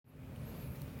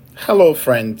Hello,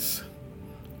 friends.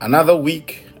 Another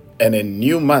week and a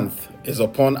new month is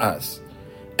upon us.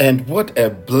 And what a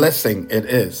blessing it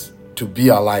is to be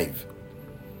alive.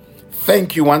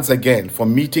 Thank you once again for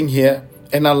meeting here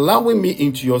and allowing me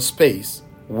into your space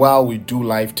while we do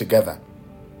life together.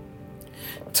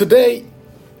 Today,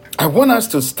 I want us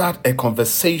to start a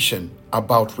conversation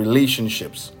about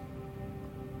relationships.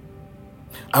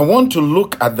 I want to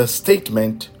look at the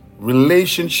statement,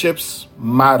 relationships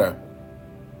matter.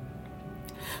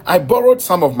 I borrowed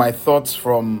some of my thoughts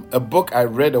from a book I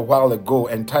read a while ago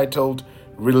entitled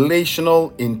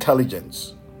Relational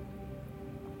Intelligence.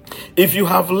 If you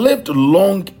have lived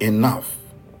long enough,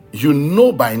 you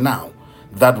know by now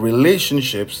that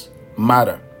relationships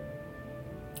matter.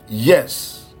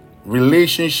 Yes,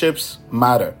 relationships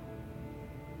matter.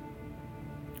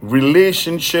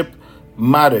 Relationship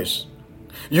matters.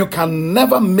 You can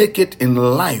never make it in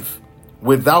life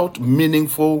without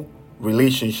meaningful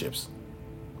relationships.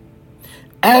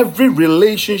 Every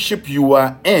relationship you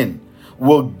are in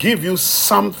will give you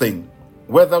something,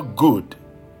 whether good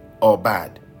or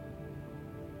bad.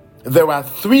 There are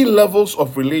 3 levels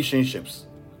of relationships: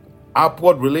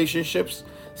 upward relationships,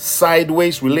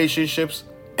 sideways relationships,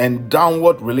 and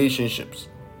downward relationships.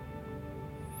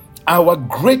 Our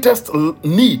greatest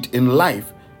need in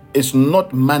life is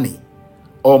not money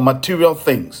or material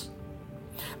things.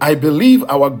 I believe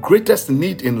our greatest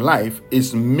need in life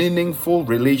is meaningful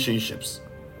relationships.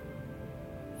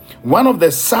 One of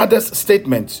the saddest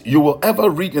statements you will ever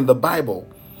read in the Bible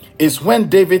is when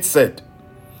David said,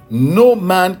 "No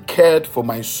man cared for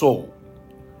my soul.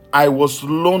 I was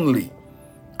lonely.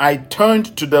 I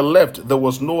turned to the left, there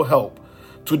was no help.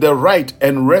 To the right,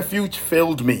 and refuge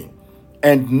failed me.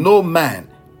 And no man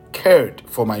cared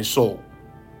for my soul."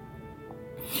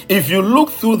 If you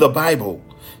look through the Bible,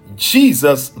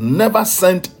 Jesus never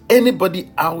sent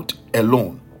anybody out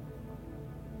alone.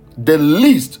 The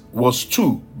least was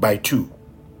 2 by 2.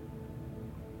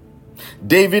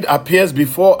 David appears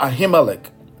before Ahimelech,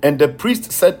 and the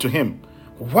priest said to him,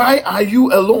 "Why are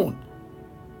you alone?"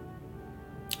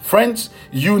 Friends,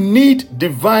 you need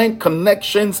divine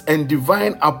connections and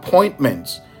divine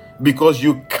appointments because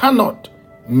you cannot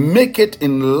make it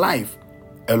in life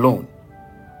alone.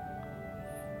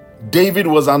 David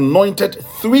was anointed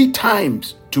 3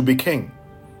 times to be king,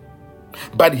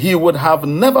 but he would have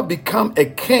never become a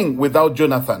king without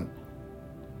Jonathan.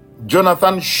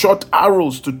 Jonathan shot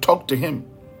arrows to talk to him.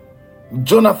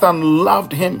 Jonathan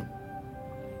loved him.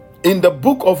 In the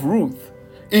book of Ruth,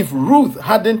 if Ruth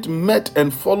hadn't met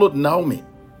and followed Naomi,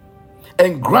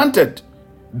 and granted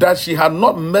that she had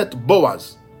not met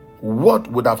Boaz,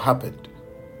 what would have happened?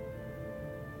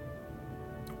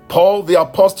 Paul the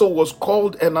apostle was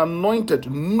called and anointed,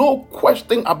 no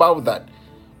question about that.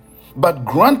 But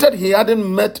granted he hadn't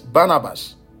met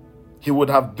Barnabas, he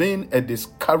would have been a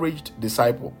discouraged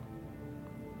disciple.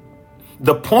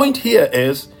 The point here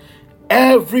is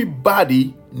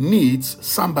everybody needs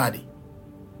somebody.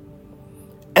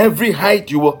 Every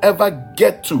height you will ever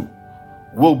get to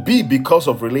will be because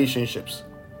of relationships.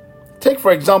 Take,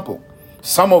 for example,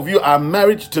 some of you are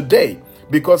married today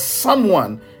because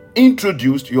someone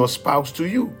introduced your spouse to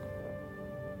you.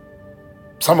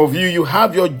 Some of you, you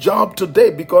have your job today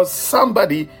because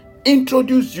somebody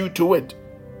introduced you to it.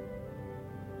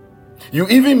 You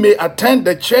even may attend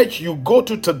the church you go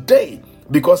to today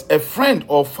because a friend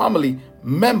or family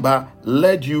member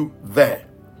led you there.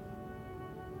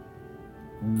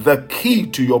 The key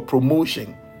to your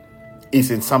promotion is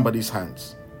in somebody's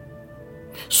hands.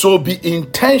 So be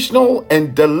intentional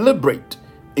and deliberate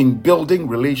in building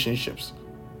relationships.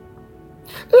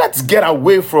 Let's get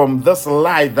away from this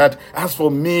lie that as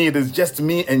for me, it is just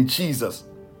me and Jesus.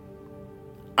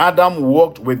 Adam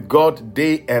walked with God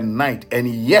day and night, and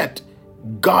yet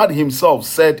God himself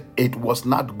said it was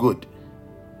not good.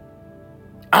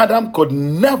 Adam could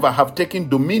never have taken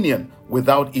dominion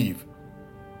without Eve.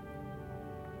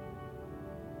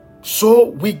 So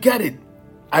we get it.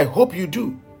 I hope you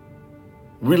do.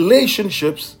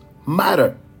 Relationships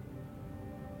matter.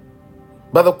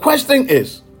 But the question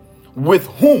is, with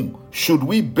whom should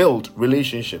we build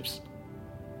relationships?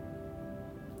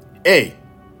 A.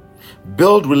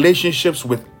 Build relationships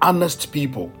with honest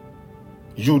people.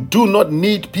 You do not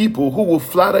need people who will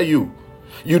flatter you.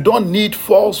 You don't need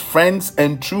false friends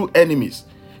and true enemies.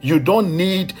 You don't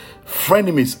need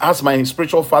frenemies, as my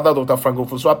spiritual father, Dr. Franco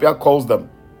Fuswapia, calls them.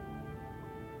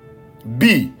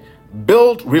 B.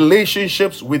 Build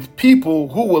relationships with people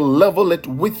who will level it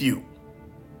with you.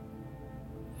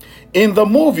 In the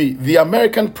movie The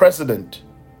American President,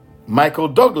 Michael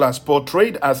Douglas,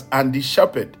 portrayed as Andy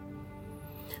Shepherd,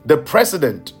 the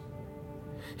president,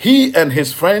 He and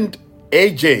his friend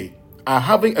AJ are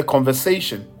having a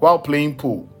conversation while playing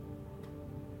pool.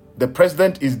 The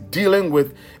president is dealing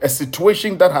with a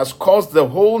situation that has caused the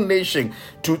whole nation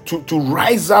to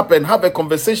rise up and have a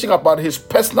conversation about his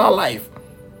personal life.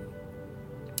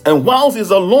 And whilst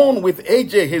he's alone with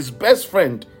AJ, his best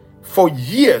friend, for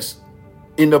years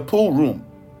in the pool room,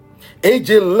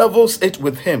 AJ levels it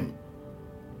with him.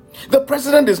 The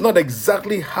president is not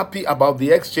exactly happy about the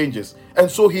exchanges,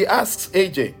 and so he asks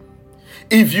AJ,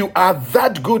 if you are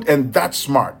that good and that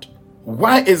smart,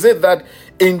 why is it that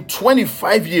in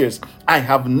 25 years I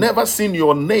have never seen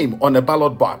your name on a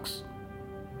ballot box?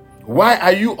 Why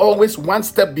are you always one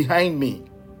step behind me?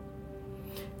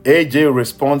 AJ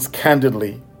responds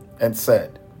candidly and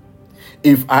said,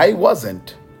 if I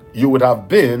wasn't, you would have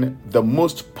been the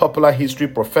most popular history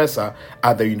professor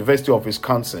at the University of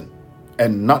Wisconsin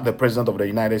and not the President of the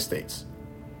United States.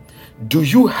 Do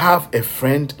you have a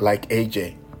friend like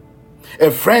AJ? A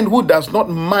friend who does not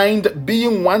mind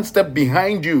being one step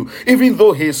behind you, even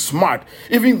though he's smart,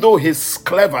 even though he's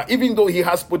clever, even though he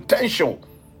has potential.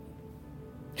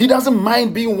 He doesn't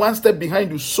mind being one step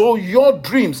behind you so your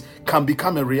dreams can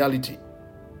become a reality.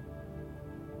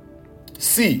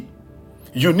 See,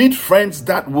 you need friends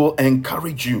that will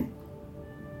encourage you.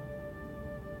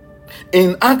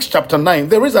 In Acts chapter 9,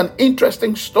 there is an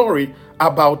interesting story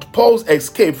about Paul's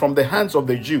escape from the hands of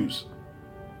the Jews.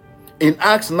 In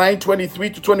Acts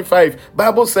 9:23-25,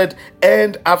 Bible said,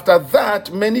 and after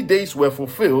that many days were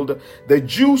fulfilled, the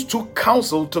Jews took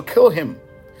counsel to kill him,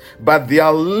 but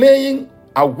their laying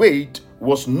await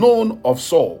was known of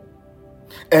Saul,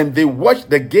 and they watched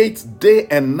the gates day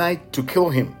and night to kill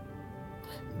him.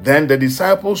 Then the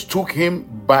disciples took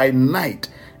him by night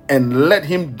and let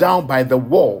him down by the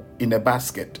wall in a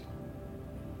basket.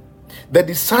 The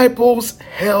disciples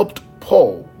helped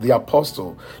Paul, the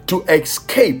apostle, to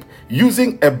escape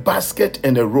using a basket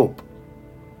and a rope.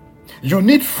 You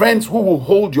need friends who will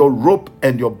hold your rope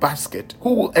and your basket,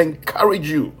 who will encourage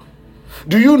you.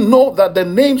 Do you know that the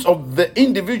names of the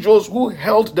individuals who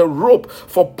held the rope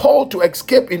for Paul to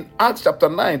escape in Acts chapter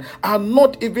 9 are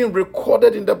not even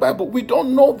recorded in the Bible? We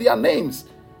don't know their names.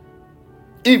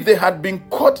 If they had been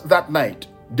caught that night,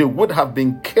 they would have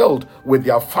been killed with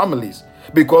their families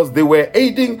because they were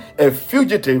aiding a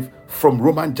fugitive from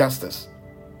Roman justice.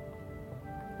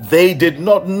 They did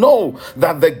not know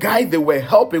that the guy they were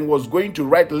helping was going to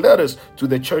write letters to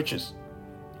the churches.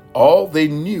 All they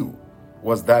knew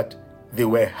was that they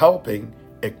were helping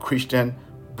a Christian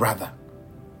brother.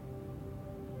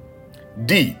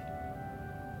 D.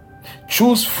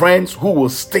 Choose friends who will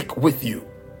stick with you.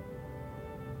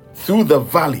 Through the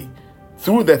valley,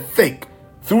 through the thick,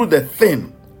 through the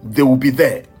thin, they will be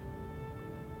there.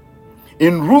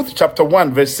 In Ruth chapter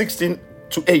 1, verse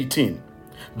 16-18,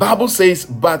 Bible says,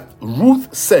 but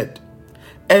Ruth said,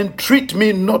 entreat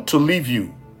me not to leave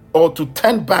you or to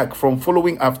turn back from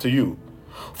following after you.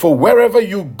 For wherever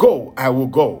you go, I will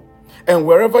go, and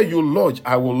wherever you lodge,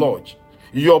 I will lodge.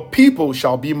 Your people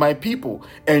shall be my people,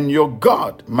 and your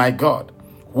God, my God.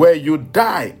 Where you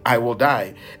die, I will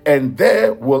die, and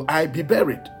there will I be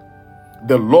buried.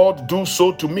 The Lord do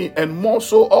so to me, and more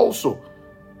so also,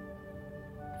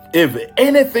 if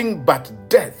anything but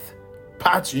death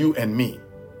parts you and me.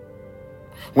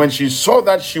 When she saw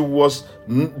that she was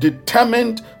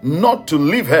determined not to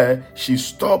leave her, she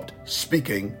stopped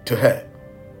speaking to her.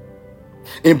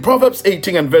 In Proverbs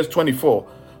 18 and verse 24,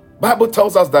 Bible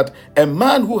tells us that a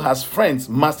man who has friends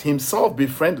must himself be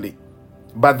friendly,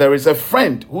 but there is a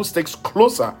friend who sticks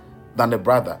closer than a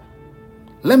brother.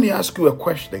 Let me ask you a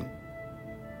question.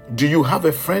 Do you have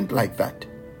a friend like that?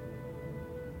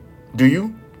 Do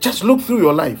you? Just look through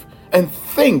your life and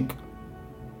think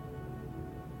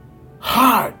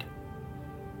hard.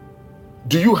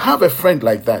 Do you have a friend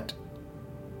like that?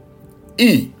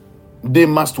 E. They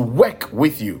must work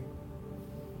with you.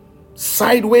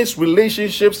 Sideways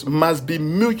relationships must be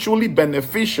mutually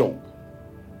beneficial.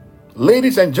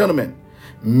 Ladies and gentlemen,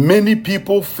 many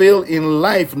people fail in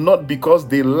life not because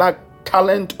they lack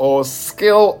talent or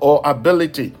skill or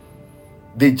ability.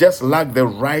 They just lack the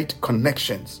right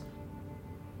connections.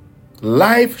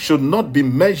 Life should not be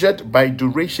measured by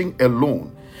duration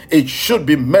alone. It should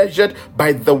be measured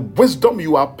by the wisdom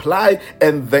you apply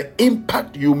and the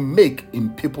impact you make in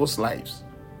people's lives.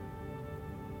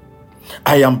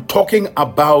 I am talking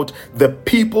about the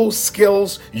people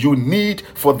skills you need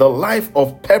for the life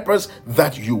of purpose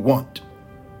that you want.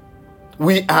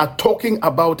 We are talking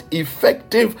about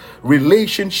effective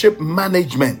relationship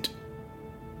management.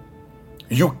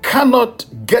 You cannot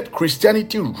get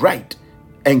Christianity right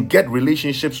and get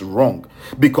relationships wrong,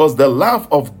 because the love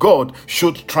of God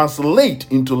should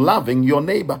translate into loving your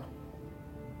neighbor.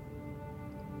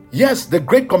 Yes, the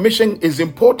Great Commission is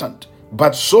important,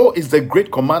 but so is the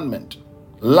Great Commandment,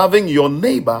 loving your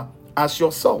neighbor as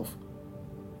yourself.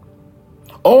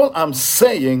 All I'm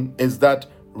saying is that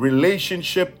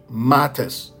relationship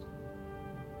matters.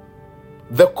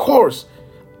 The course,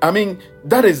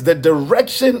 that is the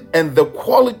direction and the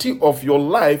quality of your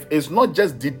life is not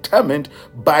just determined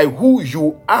by who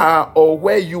you are or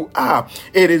where you are.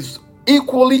 It is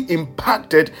equally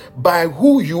impacted by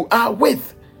who you are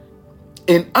with.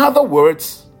 In other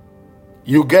words,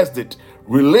 you guessed it,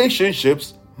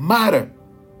 relationships matter.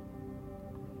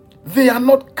 They are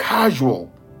not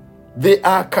casual. They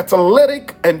are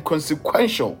catalytic and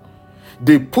consequential.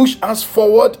 They push us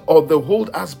forward or they hold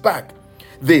us back.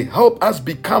 They help us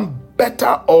become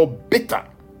better or bitter.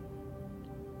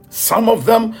 Some of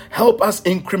them help us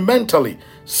incrementally.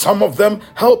 Some of them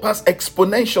help us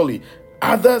exponentially.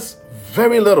 Others,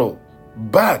 very little.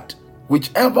 But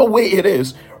whichever way it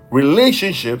is,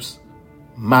 relationships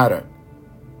matter.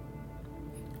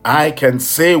 I can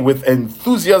say with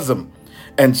enthusiasm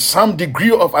and some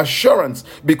degree of assurance,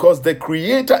 because the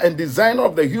creator and designer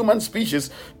of the human species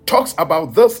talks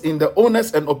about this in the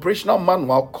honest and operational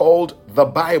manual called the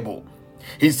Bible.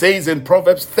 He says in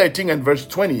Proverbs 13 and verse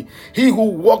 20, "He who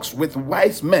walks with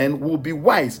wise men will be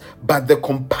wise, but the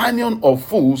companion of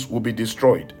fools will be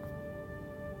destroyed."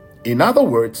 In other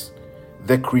words,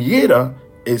 the creator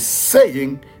is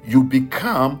saying you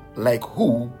become like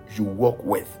who you walk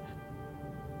with.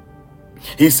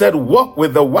 He said, walk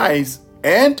with the wise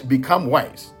and become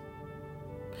wise.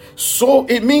 So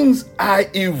it means I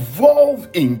evolve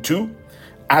into,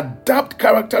 adapt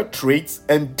character traits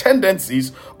and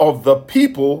tendencies of the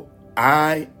people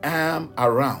I am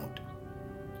around.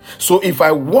 So if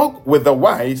I walk with the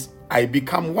wise, I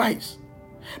become wise.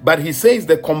 But he says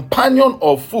the companion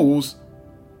of fools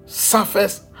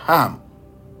suffers harm.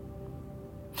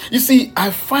 You see, I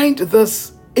find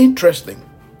this interesting.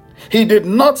 He did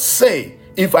not say,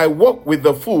 if I walk with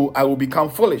the fool, I will become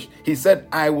foolish. He said,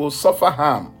 I will suffer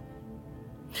harm.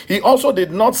 He also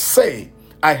did not say,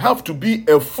 I have to be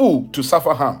a fool to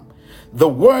suffer harm. The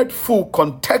word fool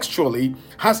contextually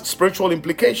has spiritual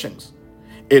implications.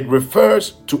 It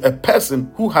refers to a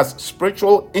person who has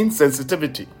spiritual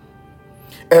insensitivity,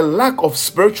 a lack of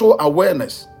spiritual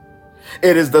awareness.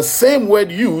 It is the same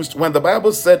word used when the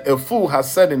Bible said a fool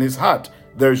has said in his heart,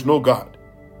 there is no God.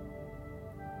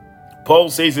 Paul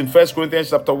says in 1 Corinthians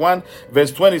chapter 1,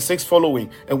 verse 26 following,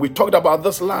 and we talked about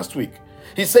this last week.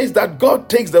 He says that God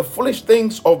takes the foolish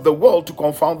things of the world to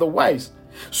confound the wise.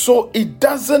 So it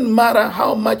doesn't matter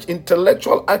how much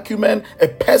intellectual acumen a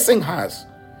person has.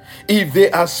 If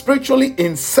they are spiritually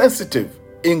insensitive,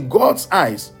 in God's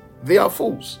eyes, they are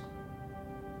fools.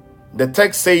 The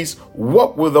text says,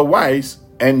 walk with the wise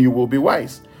and you will be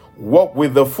wise. Walk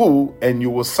with the fool and you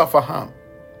will suffer harm.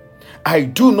 I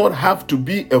do not have to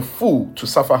be a fool to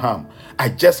suffer harm. I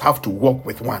just have to walk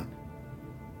with one.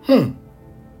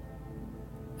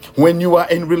 When you are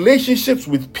in relationships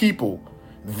with people,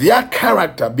 their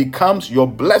character becomes your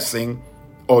blessing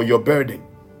or your burden.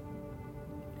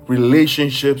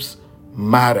 Relationships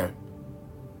matter.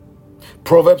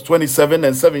 Proverbs 27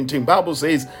 and 17, Bible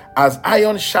says, as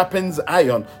iron sharpens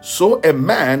iron, so a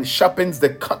man sharpens the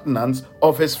countenance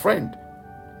of his friend.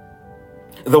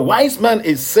 The wise man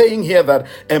is saying here that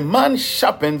a man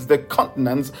sharpens the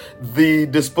countenance, the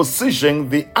disposition,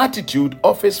 the attitude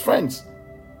of his friends.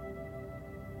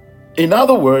 In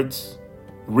other words,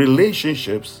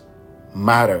 relationships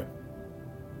matter.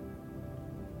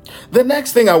 The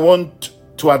next thing I want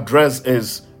to address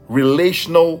is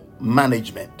relational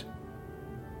management.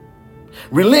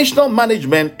 Relational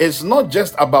management is not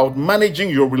just about managing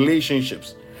your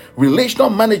relationships. Relational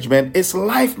management is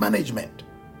life management.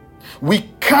 We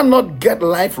cannot get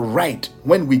life right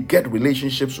when we get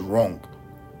relationships wrong.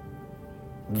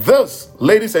 This,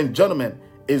 ladies and gentlemen,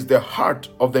 is the heart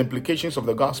of the implications of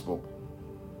the gospel.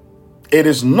 It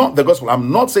is not the gospel.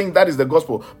 I'm not saying that is the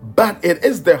gospel, but it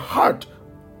is the heart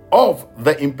of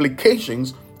the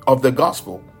implications of the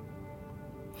gospel.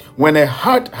 When a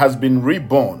heart has been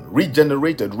reborn,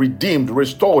 regenerated, redeemed,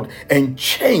 restored, and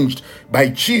changed by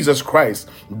Jesus Christ,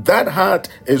 that heart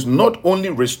is not only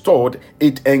restored,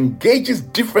 it engages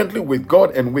differently with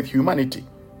God and with humanity.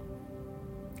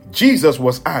 Jesus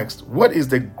was asked, what is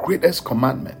the greatest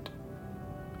commandment?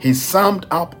 He summed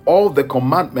up all the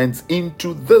commandments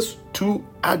into these two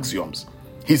axioms.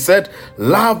 He said,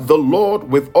 love the Lord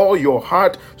with all your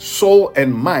heart, soul,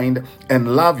 and mind,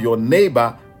 and love your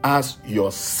neighbor as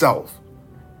yourself.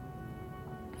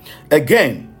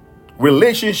 Again,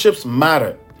 Relationships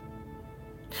matter.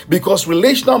 Because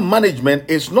relational management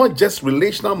is not just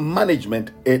relational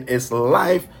management, it is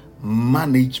life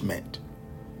management.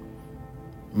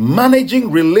 Managing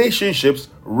relationships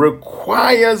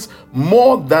requires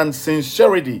more than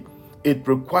sincerity, it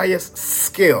requires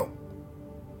skill.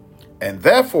 And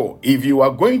therefore, if you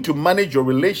are going to manage your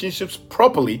relationships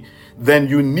properly, then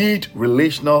you need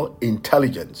relational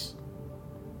intelligence.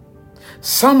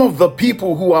 Some of the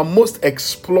people who are most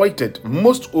exploited,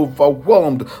 most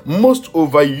overwhelmed, most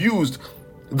overused,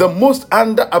 the most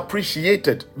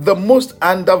underappreciated, the most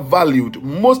undervalued,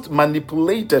 most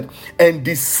manipulated and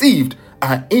deceived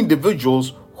are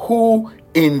individuals who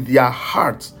in their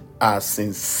hearts are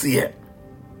sincere.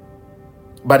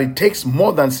 But it takes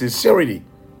more than sincerity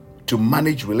to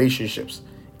manage relationships.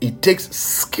 It takes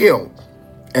skill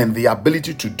and the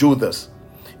ability to do this.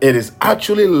 It is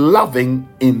actually loving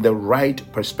in the right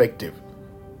perspective.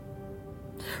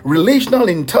 Relational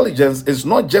intelligence is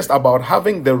not just about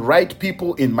having the right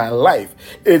people in my life.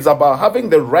 It's about having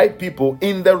the right people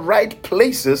in the right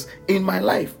places in my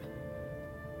life.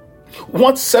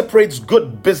 What separates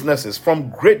good businesses from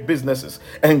great businesses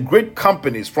and great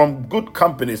companies from good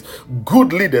companies,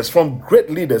 good leaders from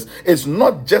great leaders, is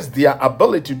not just their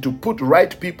ability to put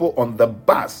right people on the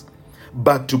bus,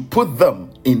 but to put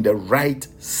them in the right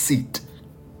seat.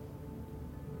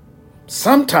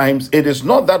 Sometimes it is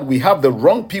not that we have the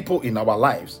wrong people in our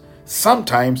lives.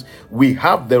 Sometimes we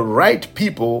have the right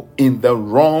people in the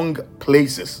wrong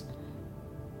places.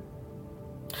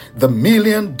 The $1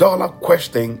 million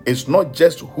question is not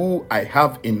just who I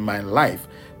have in my life,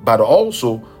 but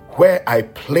also where I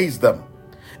place them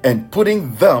and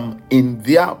putting them in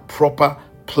their proper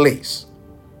place.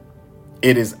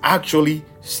 It is actually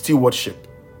stewardship.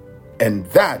 And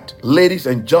that, ladies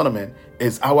and gentlemen,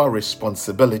 is our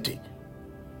responsibility.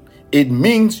 It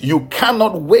means you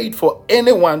cannot wait for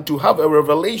anyone to have a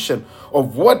revelation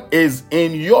of what is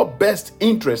in your best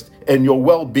interest and your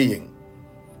well-being.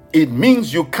 It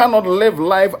means you cannot live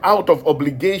life out of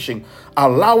obligation,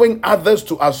 allowing others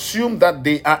to assume that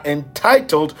they are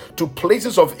entitled to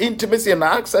places of intimacy and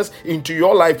access into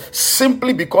your life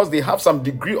simply because they have some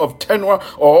degree of tenure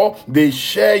or they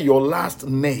share your last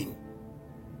name.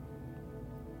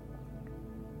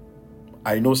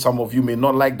 I know some of you may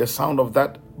not like the sound of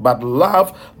that, but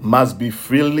love must be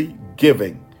freely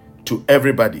given to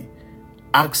everybody.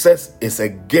 Access is a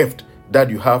gift that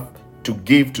you have to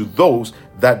give to those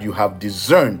that you have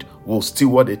discerned will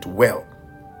steward it well.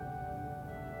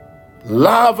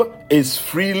 Love is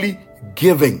freely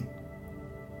giving.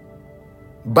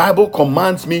 Bible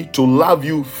commands me to love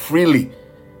you freely,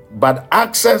 but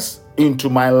access into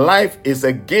my life is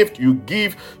a gift you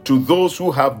give to those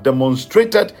who have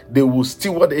demonstrated they will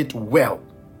steward it well.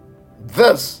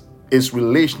 This is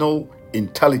relational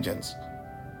intelligence.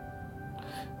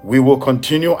 We will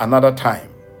continue another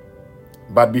time.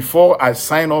 But before I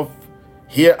sign off,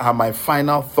 here are my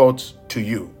final thoughts to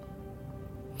you.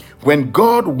 When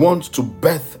God wants to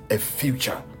birth a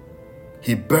future,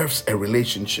 he births a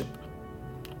relationship.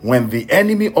 When the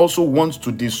enemy also wants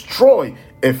to destroy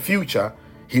a future,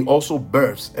 he also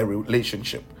births a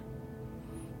relationship.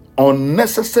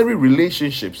 Unnecessary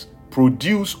relationships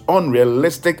produce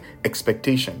unrealistic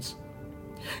expectations.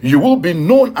 You will be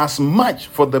known as much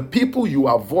for the people you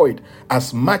avoid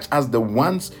as much as the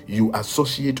ones you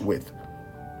associate with.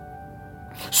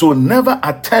 So never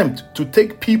attempt to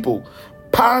take people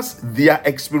past their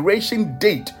expiration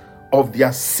date of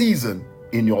their season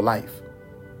in your life.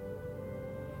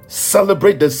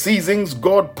 Celebrate the seasons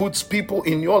God puts people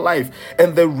in your life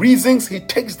and the reasons he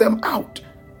takes them out.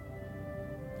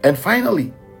 And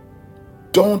finally,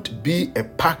 don't be a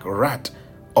pack rat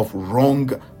of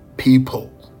wrong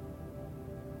people.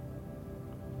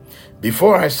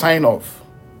 Before I sign off,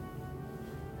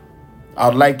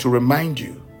 I'd like to remind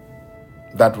you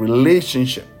that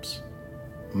relationships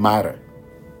matter.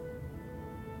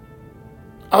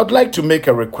 I'd like to make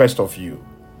a request of you.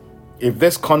 If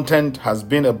this content has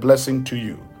been a blessing to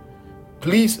you,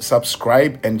 please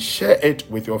subscribe and share it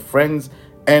with your friends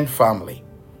and family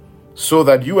so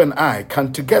that you and I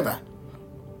can together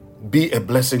be a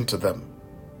blessing to them.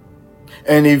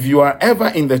 And if you are ever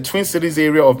in the Twin Cities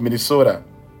area of Minnesota,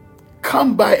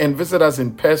 come by and visit us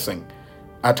in person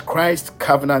at Christ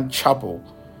Covenant Chapel,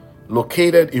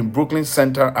 located in Brooklyn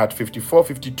Center at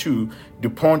 5452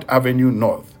 DuPont Avenue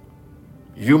North.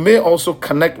 You may also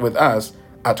connect with us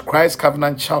at Christ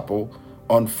Covenant Chapel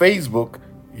on Facebook,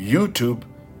 YouTube,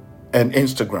 and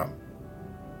Instagram.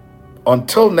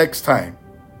 Until next time,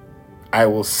 I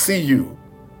will see you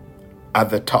at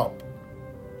the top.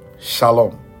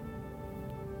 Shalom.